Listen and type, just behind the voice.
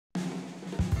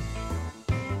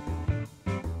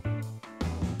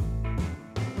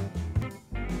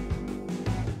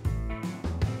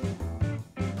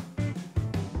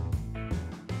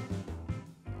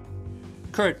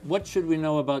Kurt, what should we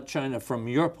know about China from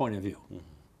your point of view?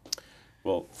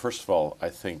 Well, first of all, I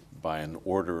think by an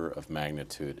order of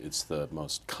magnitude, it's the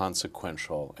most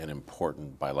consequential and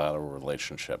important bilateral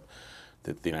relationship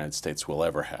that the United States will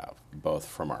ever have, both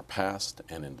from our past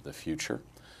and into the future.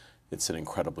 It's an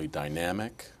incredibly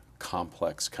dynamic,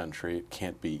 complex country. It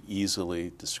can't be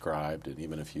easily described in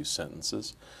even a few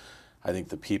sentences. I think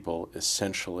the people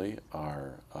essentially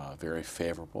are very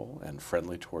favorable and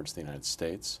friendly towards the United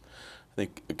States. I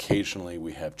think occasionally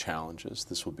we have challenges.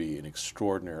 This will be an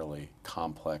extraordinarily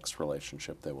complex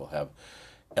relationship that will have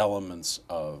elements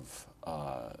of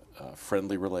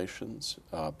friendly relations,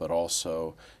 but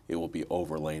also it will be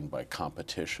overlain by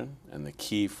competition. And the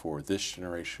key for this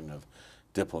generation of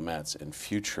diplomats and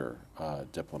future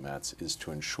diplomats is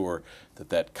to ensure that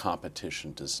that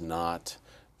competition does not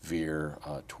veer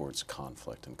towards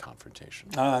conflict and confrontation.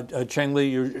 Cheng Li,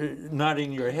 you're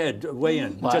nodding your head. Weigh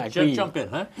in. Well, Jump in,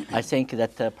 huh? I think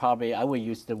that probably I will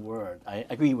use the word. I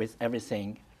agree with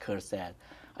everything Kurt said.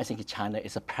 I think China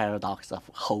is a paradox of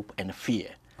hope and fear.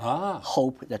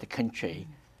 Hope that the country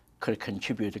could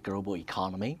contribute to the global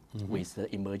economy with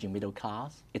the emerging middle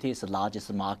class. It is the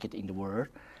largest market in the world,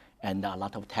 and a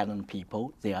lot of talented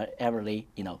people. They are heavily,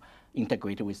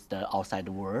 integrated with the outside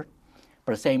world.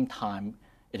 But at the same time,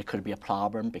 it could be a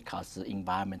problem because the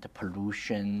environmental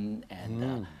pollution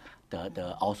and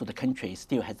also the country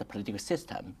still has a political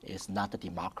system. It's not a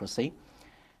democracy.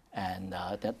 And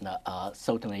that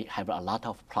certainly have a lot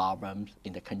of problems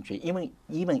in the country.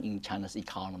 Even in China's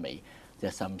economy,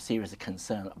 there's some serious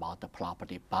concern about the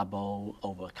property bubble,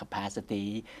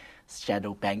 overcapacity,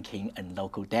 shadow banking, and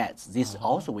local debts. This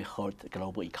also will hurt the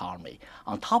global economy.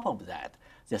 On top of that,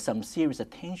 there's some serious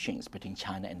tensions between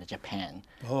China and Japan,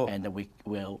 and we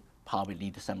will probably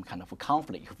lead to some kind of a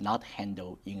conflict if not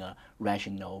handled in a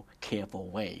rational, careful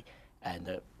way,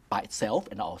 and by itself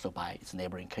and also by its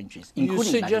neighboring countries,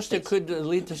 including You suggest it could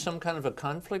lead to some kind of a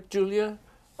conflict, Julia?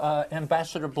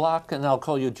 Ambassador Bloch, and I'll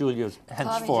call you Julia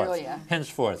henceforth. Julia.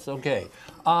 Henceforth, okay.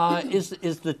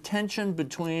 Is the tension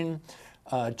between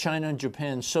China and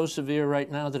Japan so severe right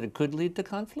now that it could lead to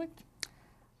conflict?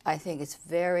 I think it's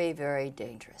very, very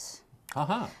dangerous.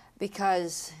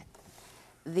 Because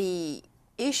the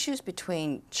issues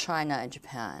between China and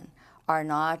Japan are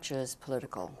not just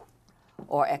political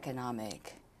or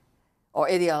economic or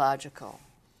ideological.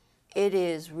 It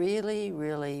is really,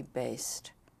 really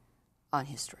based on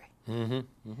history.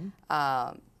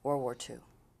 World War II.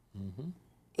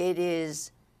 It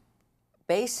is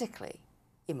basically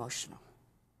emotional.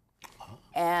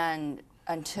 And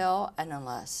until and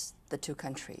unless the two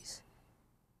countries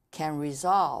can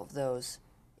resolve those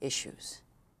issues,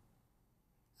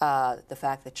 the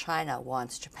fact that China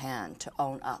wants Japan to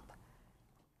own up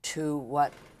to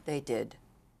what they did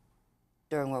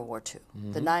during World War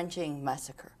II, the Nanjing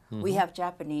massacre. We have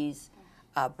Japanese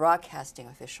broadcasting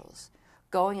officials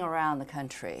going around the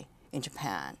country in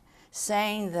Japan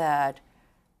saying that,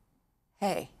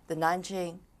 hey, the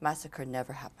Nanjing massacre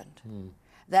never happened.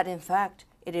 That in fact,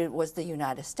 it was the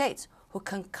United States who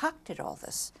concocted all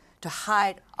this to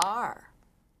hide our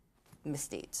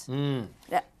misdeeds.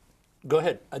 Go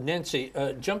ahead. Nancy,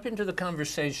 jump into the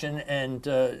conversation, and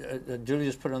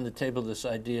Julia's put on the table this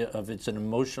idea of it's an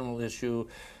emotional issue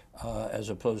as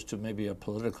opposed to maybe a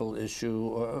political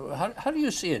issue. How do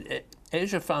you see it?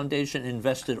 Asia Foundation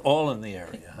invested all in the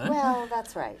area, huh? Well,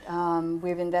 that's right.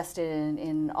 We've invested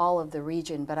in all of the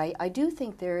region, but I do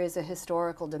think there is a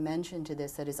historical dimension to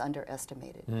this that is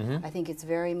underestimated. I think it's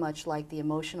very much like the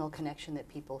emotional connection that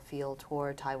people feel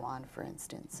toward Taiwan, for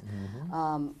instance.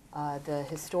 The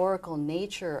historical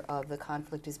nature of the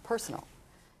conflict is personal.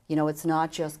 You know, it's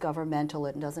not just governmental.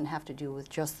 It doesn't have to do with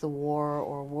just the war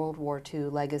or World War II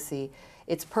legacy.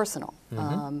 It's personal.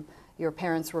 Your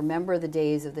parents remember the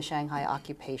days of the Shanghai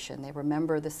occupation. They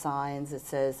remember the signs that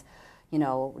says, you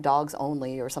know, dogs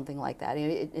only or something like that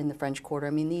in the French Quarter.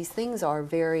 I mean, these things are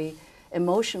very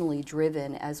emotionally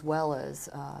driven as well as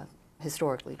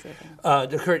historically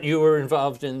driven. Kurt, you were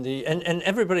involved in the, and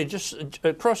everybody just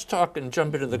cross-talk and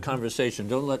jump into the conversation.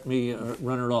 Don't let me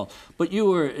run it all. But you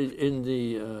were in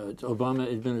the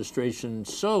Obama administration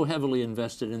so heavily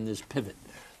invested in this pivot,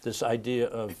 this idea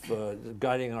of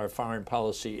guiding our foreign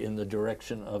policy in the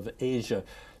direction of Asia.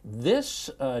 This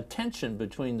tension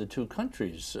between the two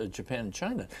countries, Japan and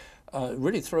China,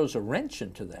 really throws a wrench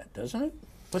into that, doesn't it?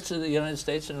 Puts the United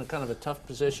States in a kind of a tough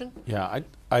position? Yeah,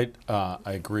 I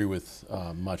agree with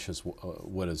much as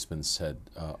what has been said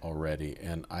already,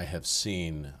 and I have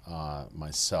seen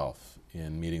myself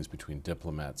in meetings between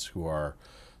diplomats who are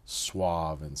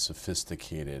suave and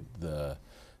sophisticated, the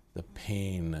the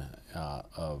pain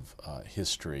of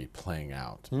history playing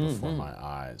out before my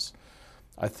eyes.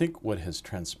 I think what has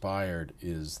transpired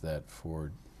is that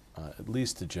for at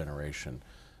least a generation,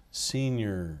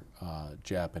 senior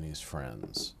Japanese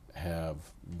friends have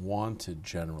wanted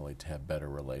generally to have better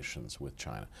relations with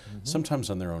China, sometimes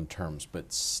on their own terms,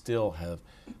 but still have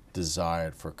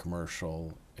desired for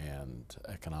commercial and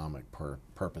economic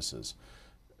purposes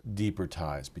deeper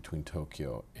ties between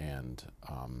Tokyo and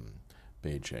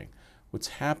Beijing. What's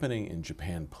happening in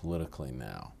Japan politically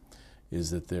now is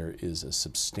that there is a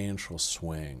substantial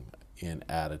swing in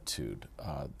attitude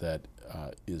that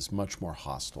is much more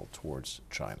hostile towards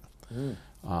China.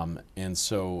 And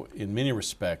so in many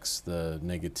respects, the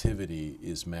negativity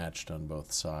is matched on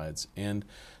both sides. And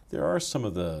there are some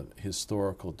of the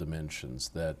historical dimensions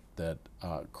that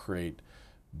create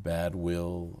bad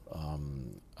will,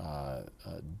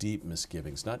 deep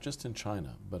misgivings, not just in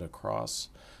China, but across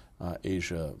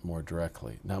Asia more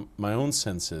directly. Now, my own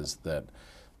sense is that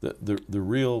the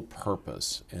real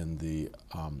purpose and the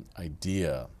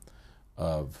idea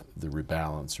of the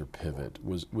rebalance or pivot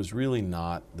was really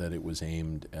not that it was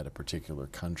aimed at a particular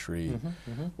country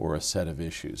or a set of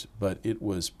issues, but it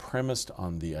was premised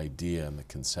on the idea and the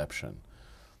conception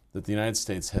that the United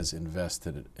States has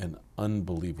invested an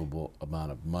unbelievable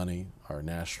amount of money, our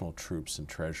national troops and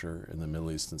treasure in the Middle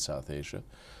East and South Asia.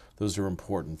 Those are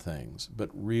important things, but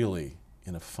really,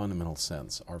 in a fundamental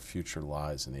sense, our future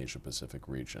lies in the Asia-Pacific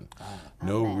region.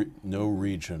 No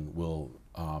region will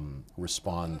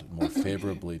respond more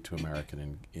favorably to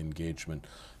American engagement.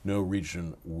 No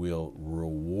region will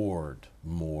reward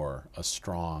more a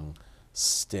strong,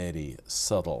 steady,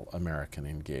 subtle American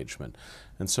engagement.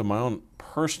 And so my own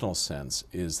personal sense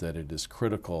is that it is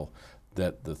critical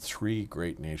that the three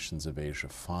great nations of Asia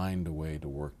find a way to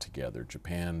work together,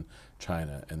 Japan,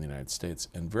 China, and the United States,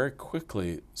 and very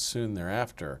quickly, soon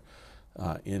thereafter,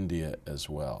 India as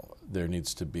well. There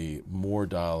needs to be more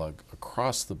dialogue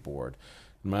across the board.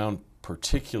 And my own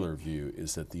particular view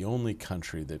is that the only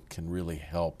country that can really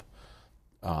help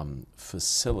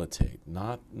facilitate,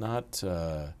 not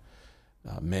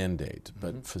mandate,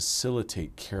 but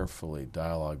facilitate carefully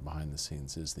dialogue behind the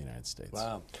scenes is the United States.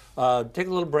 Wow. Take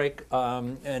a little break.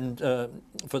 And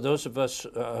for those of us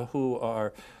who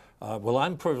are, well,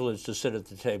 I'm privileged to sit at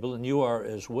the table, and you are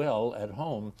as well at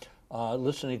home,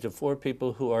 listening to four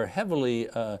people who are heavily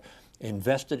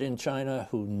invested in China,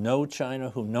 who know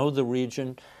the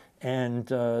region. And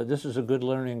this is a good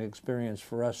learning experience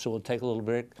for us, so we'll take a little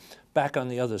break. Back on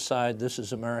the other side, This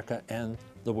is America and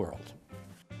the World.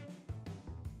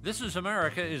 This is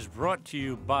America is brought to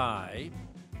you by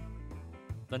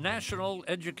the National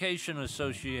Education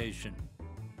Association,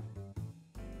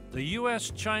 the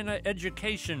U.S.-China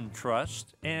Education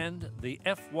Trust, and the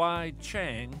F.Y.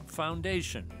 Chang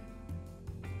Foundation.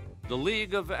 The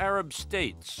League of Arab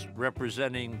States,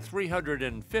 representing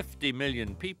 350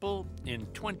 million people in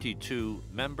 22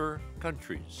 member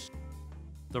countries.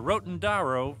 The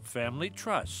Rotendaro Family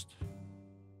Trust.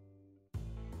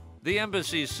 The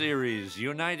Embassy Series,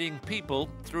 uniting people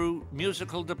through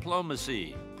musical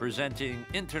diplomacy, presenting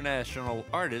international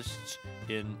artists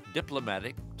in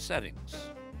diplomatic settings.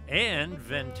 And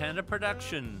Ventana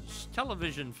Productions,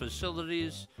 television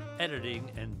facilities, editing,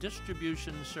 and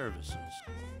distribution services.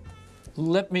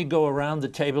 Let me go around the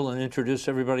table and introduce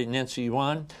everybody. Nancy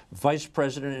Yuan, Vice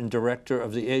President and Director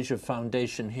of the Asia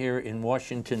Foundation here in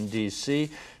Washington, D.C.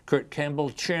 Kurt Campbell,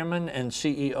 Chairman and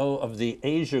CEO of the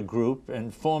Asia Group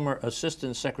and former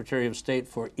Assistant Secretary of State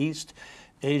for East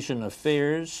Asian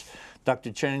Affairs.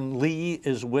 Dr. Cheng Li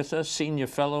is with us, Senior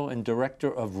Fellow and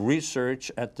Director of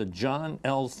Research at the John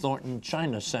L. Thronton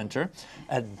China Center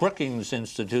at Brookings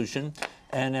Institution,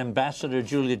 and Ambassador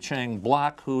Julia Chang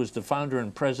Bloch, who is the founder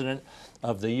and president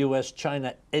of the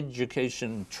U.S.-China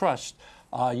Education Trust.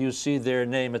 You see their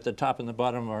name at the top and the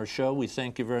bottom of our show. We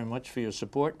thank you very much for your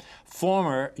support.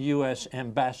 Former U.S.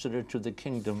 Ambassador to the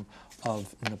Kingdom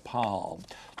of Nepal.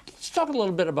 Let's talk a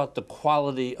little bit about the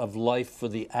quality of life for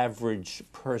the average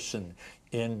person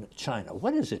in China.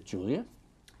 What is it, Julia?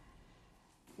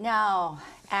 Now,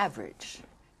 average.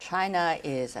 China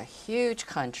is a huge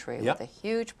country with a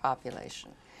huge population.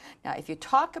 Now, if you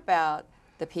talk about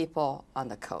the people on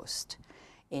the coast,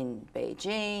 in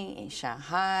Beijing, in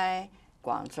Shanghai,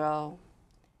 Guangzhou,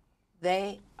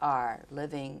 they are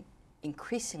living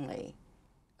increasingly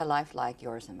a life like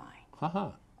yours and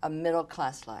mine, a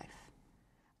middle-class life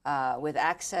with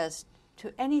access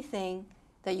to anything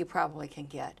that you probably can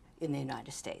get in the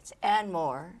United States and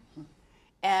more.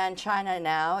 And China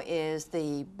now is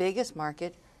the biggest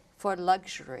market for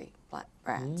luxury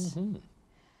brands.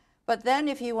 But then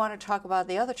if you want to talk about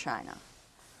the other China,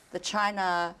 the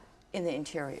China in the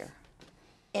interior,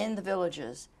 in the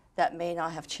villages that may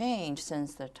not have changed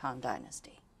since the Tang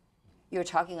Dynasty. You're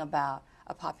talking about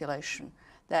a population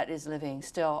that is living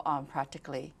still on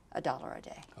practically $1 a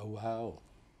day. Oh, wow.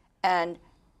 And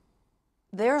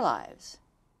their lives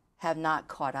have not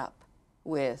caught up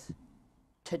with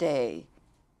today,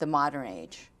 the modern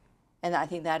age. And I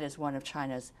think that is one of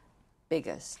China's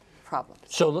biggest problems.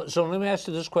 So let me ask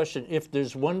you this question. If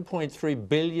there's 1.3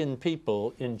 billion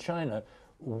people in China,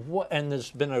 and there's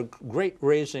been a great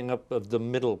raising up of the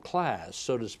middle class,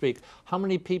 so to speak, how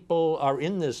many people are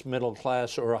in this middle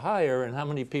class or higher, and how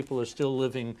many people are still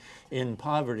living in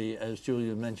poverty, as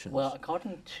Julia mentioned? Well,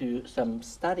 according to some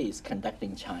studies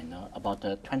conducted in China, about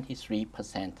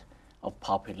 23% of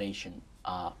population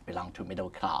belong to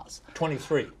middle class.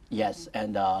 23. Yes,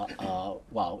 and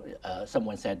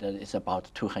someone said that it's about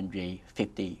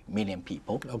 250 million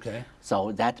people. Okay.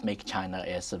 So that makes China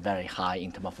is very high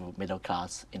in terms of middle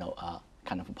class,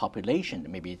 kind of a population.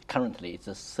 Maybe currently it's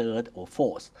a third or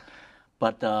fourth.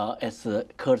 But as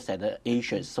Kurt said,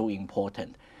 Asia is so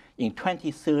important. In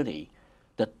 2030,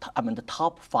 the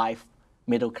top 5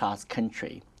 middle class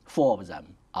countries, 4 of them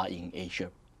are in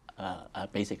Asia,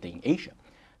 basically in Asia.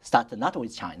 Started not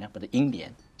with China, but India,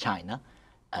 China,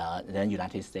 then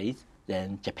United States,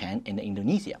 then Japan, and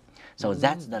Indonesia. So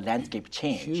that's the landscape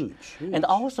change. Huge. And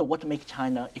also what makes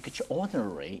China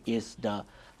extraordinary is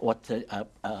what the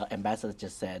ambassador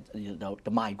just said,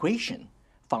 the migration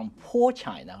from poor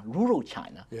China, rural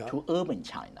China, to urban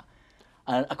China.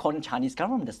 According to Chinese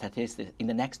government statistics, in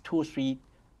the next 2 or 3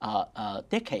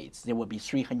 decades, there will be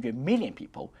 300 million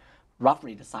people,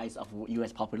 roughly the size of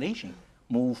U.S. population,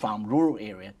 move from rural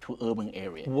area to urban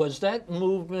area. Was that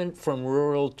movement from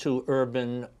rural to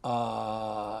urban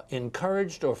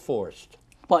encouraged or forced?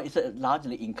 Well, it's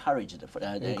largely encouraged.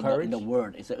 Encouraged? In the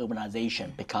world, it's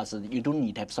urbanization because you don't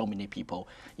need to have so many people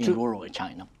in rural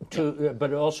China.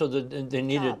 But also they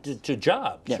needed to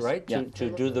jobs, Yes, right? yeah. To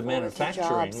do the manufacturing,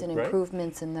 jobs and right?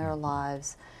 improvements in their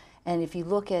lives. And if you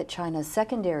look at China's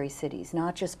secondary cities,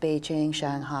 not just Beijing,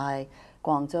 Shanghai,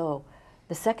 Guangzhou,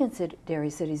 the secondary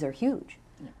cities are huge.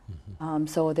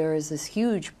 So there is this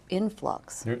huge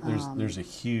influx. There's a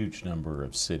huge number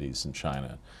of cities in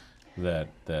China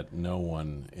that no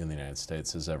one in the United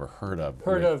States has ever heard of.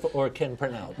 Or can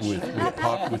pronounce.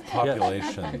 With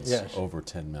populations Yes. over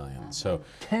 10 million. So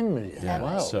 10 million. Yeah,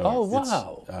 Wow. so Oh, it's,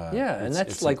 wow. Yeah, and it's-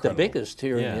 that's it's like the incredible. biggest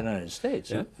here in Yeah. the United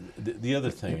States. Yeah. The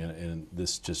other thing, and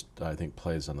this just I think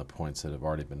plays on the points that have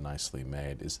already been nicely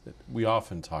made, is that we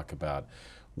often talk about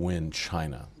when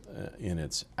China, in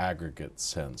its aggregate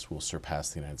sense, will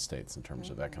surpass the United States in terms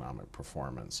of economic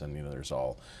performance, and there's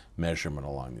all measurement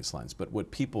along these lines. But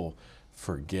what people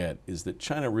forget is that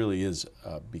China really is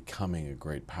becoming a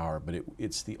great power, but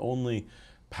it's the only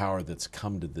power that's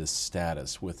come to this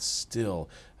status with still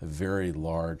a very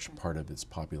large part of its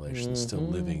population still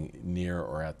living near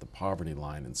or at the poverty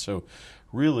line. And so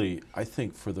really, I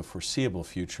think for the foreseeable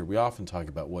future, we often talk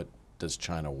about what does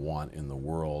China want in the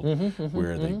world,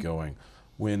 where are they going?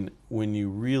 When you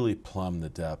really plumb the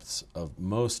depths of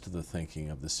most of the thinking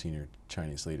of the senior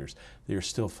Chinese leaders, they are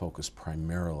still focused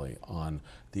primarily on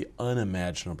the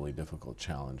unimaginably difficult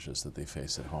challenges that they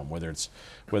face at home, whether it's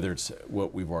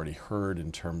what we've already heard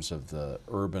in terms of the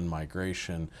urban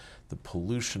migration, the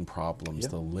pollution problems,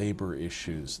 the labor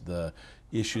issues, the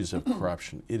issues of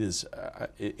corruption. It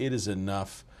is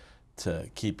enough to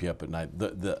keep you up at night.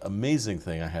 The amazing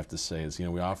thing I have to say is,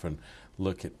 we often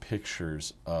look at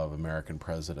pictures of American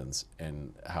presidents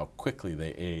and how quickly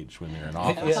they age when they're in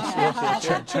office.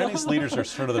 Chinese leaders are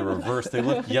sort of the reverse. They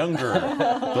look younger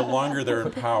the longer they're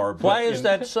in power. Why is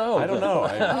that so? I don't know.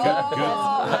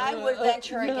 I would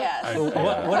venture a guess.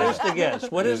 What is the guess?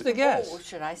 What is the guess? Oh,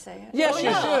 should I say it? Yes, you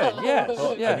should. Yes.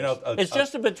 Well, yes. It's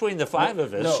just between the 5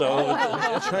 of us. So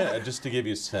China, just to give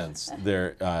you a sense,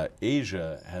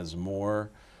 Asia has more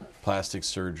plastic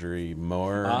surgery,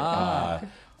 more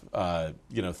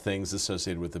things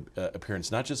associated with appearance,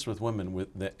 not just with women,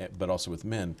 but also with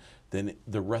men, than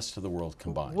the rest of the world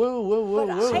combined. But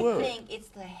I think it's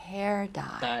the hair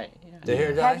dye. The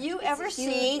hair dye? Have you ever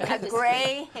seen a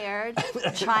gray-haired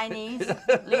Chinese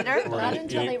leader? Not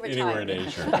until they Anywhere in retire.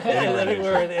 Asia.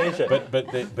 Anywhere in Asia.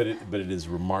 But it is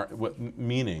remarkable,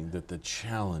 meaning that the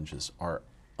challenges are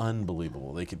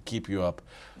unbelievable. They could keep you up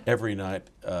every night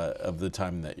of the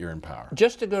time that you're in power.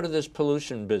 Just to go to this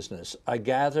pollution business, I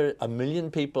gather 1 million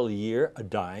people a year are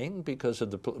dying because of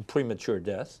the premature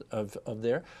death of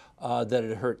there, that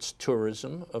it hurts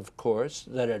tourism, of course,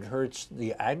 that it hurts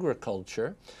the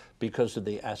agriculture, because of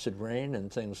the acid rain and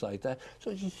things like that.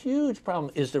 So it's a huge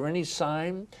problem. Is there any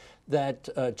sign that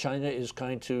China is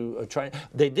going to try?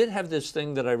 They did have this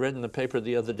thing that I read in the paper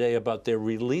the other day about they're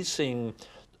releasing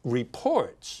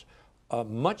reports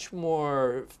much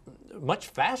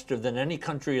faster than any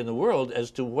country in the world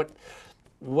as to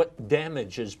what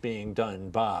damage is being done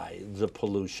by the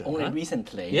pollution. Only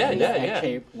recently,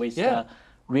 actually, with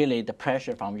really the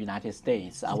pressure from the United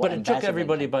States. But it took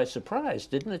everybody by surprise,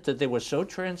 didn't it, that they were so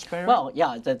transparent? Well,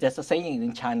 yeah, there's a saying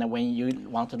in China, when you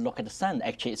want to look at the sun,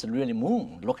 actually it's really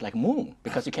moon, look like moon,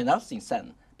 because you cannot see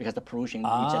sun, because the pollution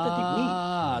reaches the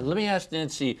degree. Let me ask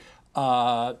Nancy,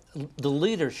 the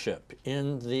leadership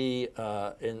in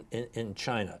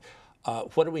China,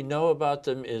 what do we know about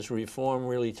them? Is reform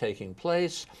really taking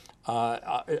place?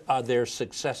 Are there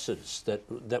successes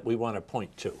that we want to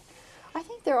point to? I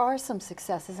think there are some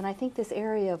successes, and I think this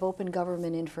area of open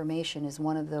government information is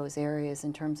one of those areas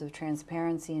in terms of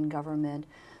transparency in government.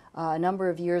 A number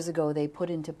of years ago, they put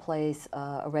into place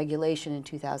a regulation in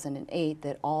 2008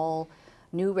 that all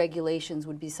new regulations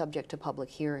would be subject to public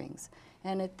hearings.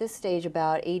 And at this stage,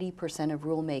 about 80% of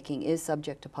rulemaking is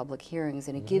subject to public hearings,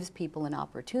 and it gives people an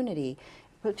opportunity,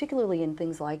 particularly in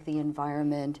things like the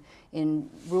environment, in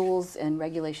rules and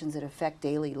regulations that affect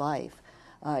daily life.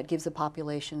 It gives the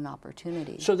population an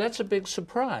opportunity. So that's a big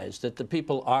surprise, that the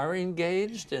people are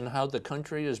engaged in how the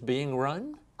country is being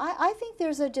run? I think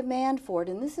there's a demand for it,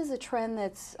 and this is a trend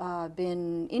that's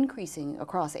been increasing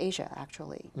across Asia,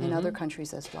 actually, in other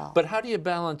countries as well. But how do you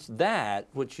balance that,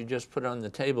 which you just put on the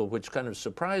table, which kind of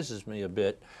surprises me a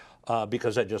bit,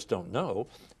 because I just don't know,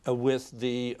 with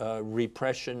the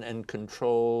repression and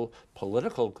control,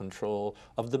 political control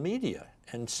of the media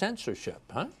and censorship,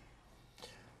 huh?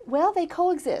 Well, they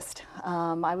coexist.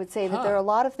 I would say that there are a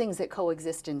lot of things that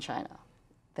coexist in China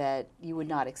that you would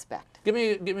not expect. Give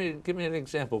me an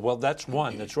example. Well, that's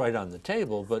one that's right on the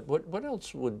table, but what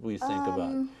else would we think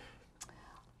about?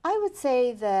 I would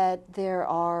say that there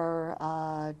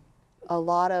are a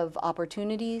lot of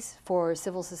opportunities for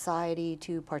civil society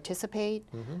to participate,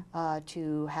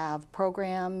 to have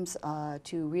programs,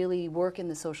 to really work in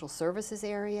the social services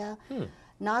area.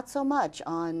 Not so much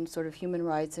on sort of human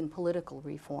rights and political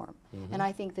reform. And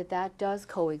I think that that does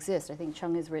coexist. I think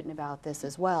Cheng has written about this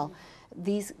as well.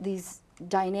 These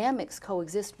dynamics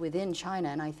coexist within China,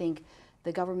 and I think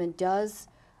the government does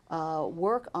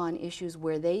work on issues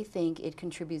where they think it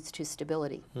contributes to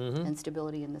stability and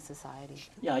stability in the society.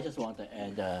 Yeah, I just want to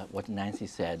add what Nancy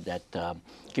said, that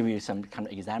give you some kind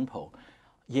of example.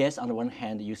 Yes, on the one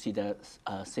hand, you see the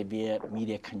severe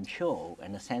media control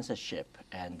and the censorship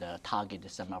and target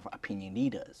some of opinion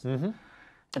leaders.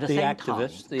 At the same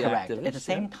activists, time, correct. At the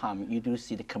same time, you do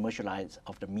see the commercialize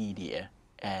of the media,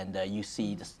 and you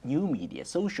see the new media,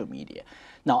 social media.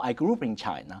 Now, I grew up in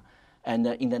China, and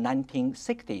in the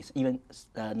 1960s, even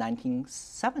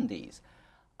 1970s,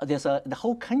 the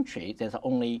whole country, there's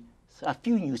only a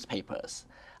few newspapers.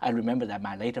 I remember that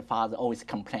my late father always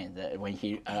complained that when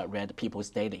he read People's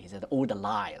Daily, he said, all the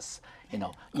lies,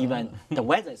 even the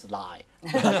weather is a lie. We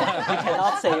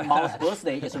cannot say Mao's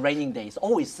birthday is a raining day. It's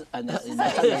always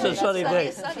it's a sunny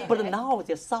day. But now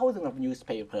there's thousands of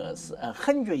newspapers,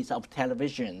 hundreds of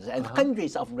televisions, and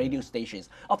hundreds of radio stations.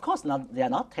 Of course, they are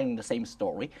not telling the same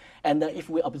story. And if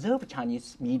we observe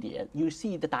Chinese media, you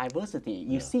see the diversity.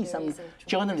 You see some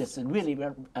journalists really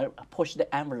push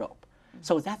the envelope.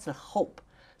 So that's the hope.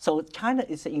 So China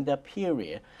is in the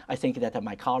period, I think that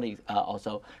my colleagues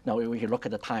also, if you look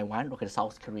at Taiwan, look at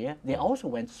South Korea, they also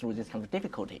went through these kind of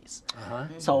difficulties.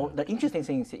 So the interesting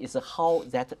thing is how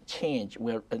that change,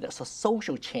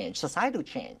 social change, societal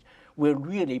change, will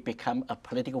really become a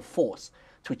political force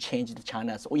to change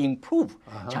China's or improve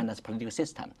China's political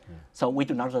system. So we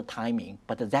do not know the timing,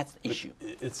 but that's the issue.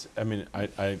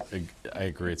 I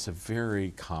agree. It's a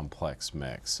very complex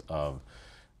mix of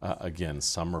again,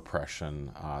 some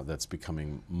repression that's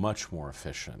becoming much more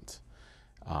efficient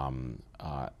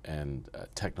and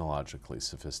technologically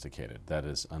sophisticated. That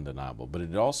is undeniable. But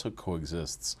it also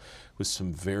coexists with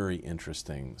some very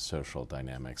interesting social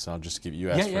dynamics. I'll just give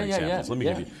you asked for examples. Let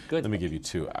me give you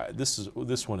two.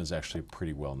 This one is actually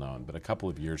pretty well known. But a couple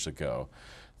of years ago,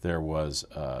 there was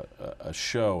a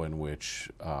show in which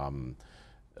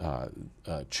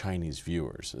Chinese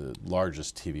viewers, the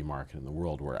largest TV market in the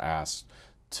world, were asked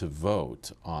to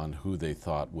vote on who they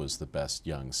thought was the best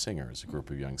young singers, a group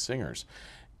of young singers.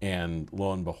 And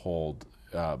lo and behold,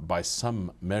 by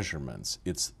some measurements,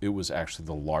 it was actually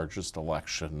the largest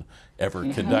election ever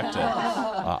conducted.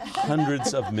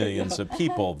 Hundreds of millions of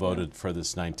people voted for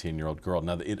this 19-year-old girl.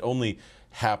 Now, it only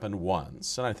happened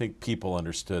once, and I think people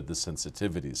understood the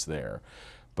sensitivities there.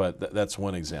 But that's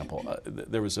one example.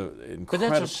 There was an But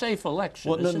incredible. that's a safe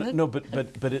election, Well, isn't it? no,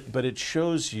 but it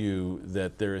shows you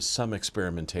that there is some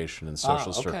experimentation in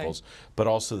social okay. circles, but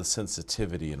also the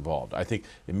sensitivity involved. I think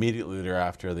immediately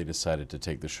thereafter they decided to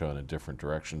take the show in a different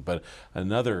direction. But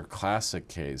another classic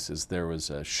case is there was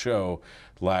a show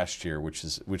last year which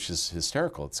is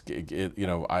hysterical.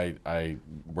 I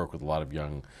work with a lot of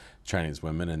young Chinese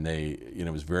women, and it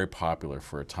was very popular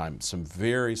for a time. Some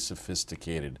very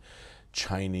sophisticated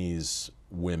Chinese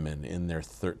women in their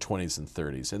 20s and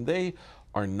 30s, and they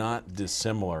are not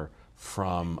dissimilar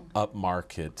from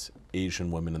upmarket Asian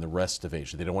women in the rest of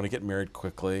Asia. They don't want to get married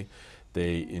quickly.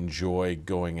 They enjoy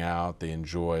going out. They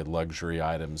enjoy luxury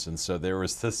items, and so there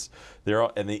was this.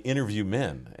 And they interview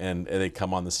men, and they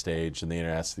come on the stage and they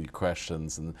ask the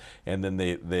questions, and then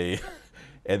they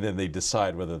and then they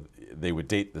decide whether they would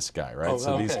date this guy, right? Oh,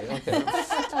 so okay, these okay.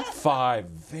 5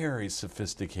 very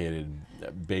sophisticated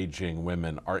Beijing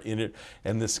women are in it,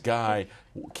 and this guy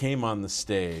came on the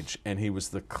stage, and he was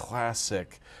the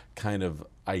classic kind of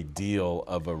ideal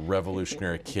of a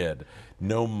revolutionary kid.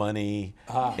 No money,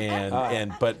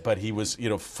 but he was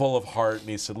full of heart, and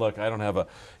he said, "Look, I don't have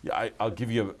I'll give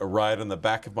you a ride on the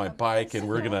back of my bike, and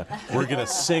we're gonna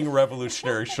sing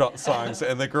revolutionary songs."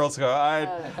 And the girls go,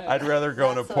 "I'd rather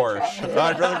go in a Porsche.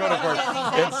 I'd rather go in a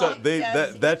Porsche." And so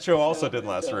that show also didn't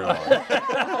last very long.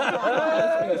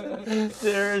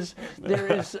 There is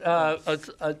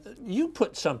you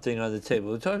put something on the table.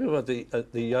 We're talking about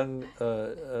the young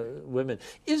women.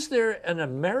 Is there an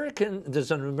American?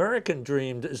 There's an American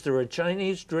dream. Is there a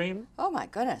Chinese dream? Oh my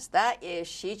goodness, that is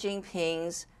Xi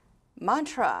Jinping's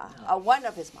mantra, one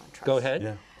of his mantras. Go ahead.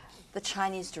 Yeah. The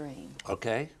Chinese dream.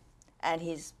 Okay. And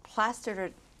he's plastered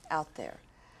it out there.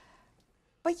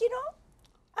 But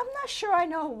I'm not sure I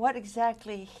know what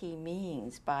exactly he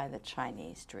means by the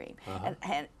Chinese dream.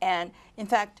 And in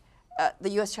fact, the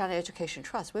U.S.-China Education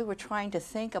Trust, we were trying to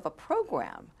think of a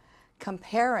program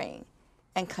comparing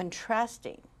and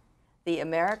contrasting the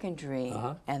American dream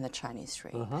and the Chinese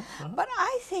dream. But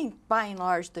I think, by and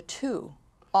large, the two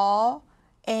all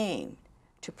aim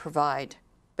to provide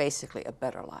basically a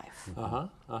better life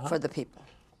for the people.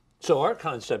 So our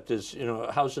concept is,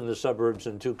 a house in the suburbs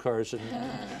and 2 cars and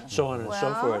so on and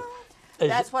so forth.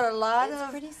 That's what a lot It's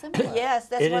of pretty simple. yes,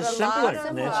 that's It what is a lot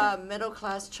simpler, of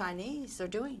middle-class Chinese are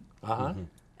doing. I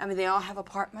mean, they all have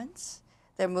apartments.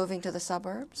 They're moving to the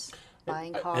suburbs.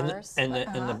 Buying cars. And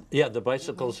the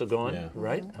bicycles are going,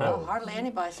 right? Oh, hardly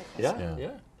any bicycles.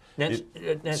 Yeah. Nancy,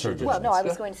 Well, no, I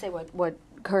was going to say what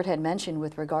Kurt had mentioned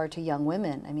with regard to young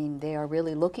women. I mean, they are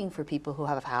really looking for people who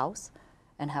have a house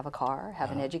and have a car, have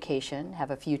an education,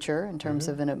 have a future in terms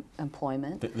of an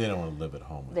employment. They don't want to live at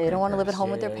home. They don't want to live at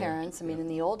home with their parents. I mean, in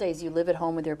the old days, you live at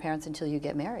home with your parents until you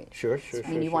get married. Sure.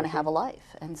 I mean, you want to have a life.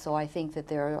 And so I think that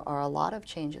there are a lot of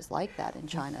changes like that in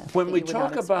China. When that we you would not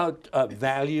talk expect. about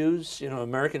values,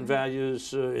 American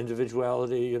values,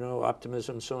 individuality,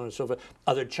 optimism, so on and so forth,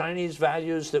 are there Chinese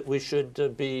values that we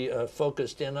should be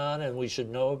focused in on and we should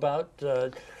know about?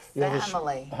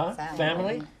 Family.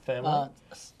 Family?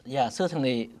 Yeah,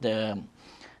 certainly the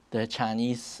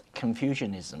Chinese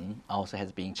Confucianism also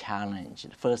has been challenged.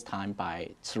 The first time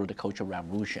through the Cultural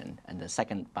Revolution, and the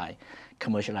second by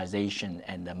commercialization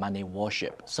and the money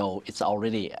worship. So it's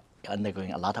already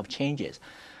undergoing a lot of changes.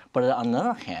 But on the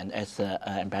other hand, as the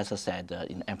ambassador said,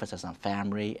 emphasis on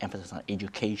family, emphasis on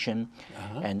education,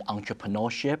 and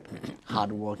entrepreneurship,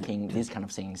 hardworking, these kind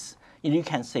of things. You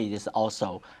can see this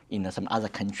also in some other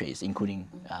countries, including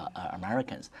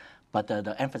Americans. But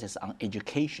the emphasis on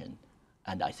education,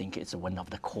 and I think it's one of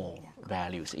the core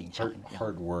values in China.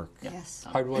 Hard work. Yes.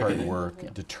 Hard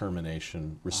work.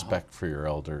 Determination, respect for your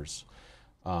elders.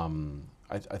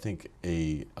 I think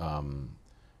a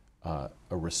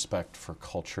respect for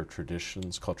cultural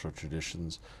traditions,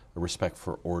 a respect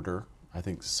for order. I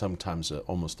think sometimes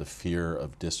almost a fear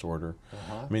of disorder.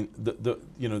 I mean,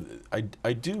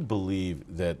 I do believe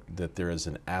that there is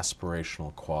an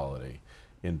aspirational quality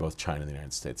in both China and the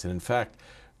United States. And in fact,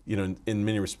 in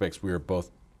many respects, we are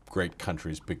both great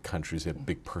countries, big countries, have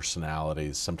big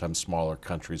personalities. Sometimes smaller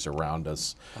countries around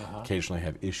us occasionally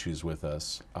have issues with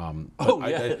us.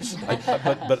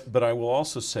 But I will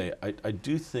also say, I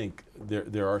do think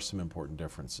there are some important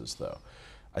differences, though.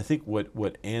 I think what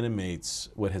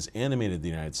has animated the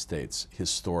United States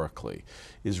historically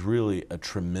is really a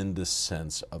tremendous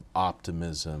sense of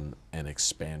optimism and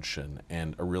expansion,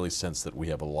 and a really sense that we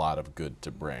have a lot of good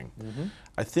to bring.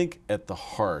 I think at the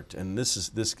heart, and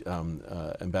this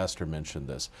ambassador mentioned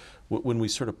this, when we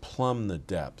sort of plumb the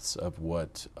depths of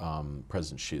what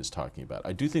President Xi is talking about,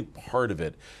 I do think part of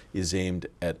it is aimed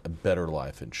at a better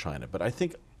life in China. But I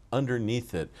think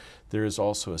underneath it, there is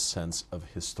also a sense of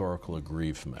historical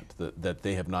aggrievement, that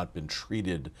they have not been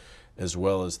treated as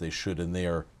well as they should, and they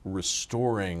are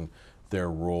restoring their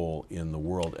role in the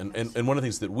world. And one of the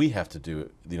things that we have to do in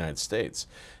the United States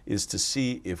is to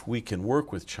see if we can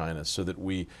work with China so that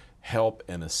we help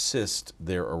and assist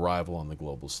their arrival on the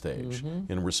global stage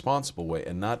in a responsible way,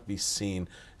 and not be seen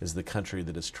as the country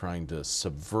that is trying to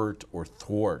subvert or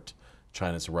thwart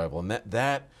China's arrival. And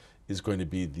that is going to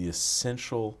be the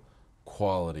essential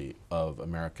quality of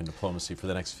American diplomacy for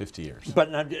the next 50 years. But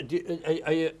now,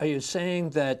 are you saying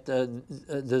that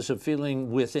there's a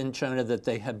feeling within China that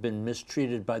they have been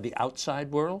mistreated by the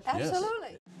outside world?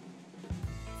 Absolutely.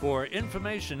 For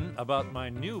information about my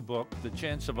new book, The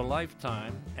Chance of a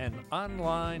Lifetime, and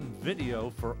online video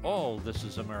for all This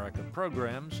Is America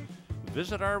programs,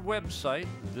 visit our website,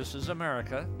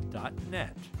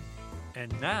 thisisamerica.net.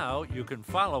 And now you can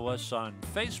follow us on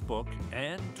Facebook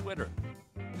and Twitter.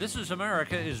 This is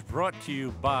America is brought to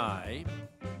you by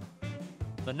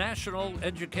the National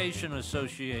Education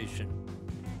Association,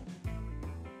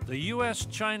 the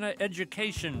U.S.-China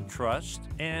Education Trust,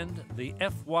 and the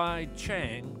F.Y.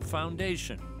 Chang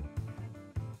Foundation.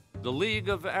 The League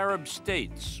of Arab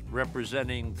States,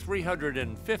 representing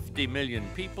 350 million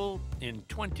people in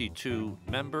 22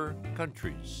 member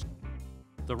countries.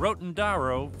 The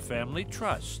Rotendaro Family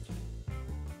Trust.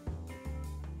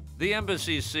 The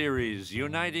Embassy Series,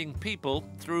 uniting people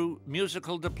through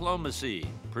musical diplomacy,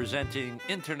 presenting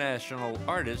international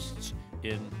artists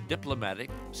in diplomatic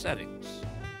settings.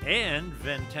 And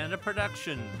Ventana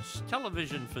Productions,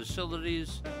 television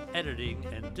facilities, editing,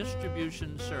 and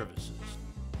distribution services.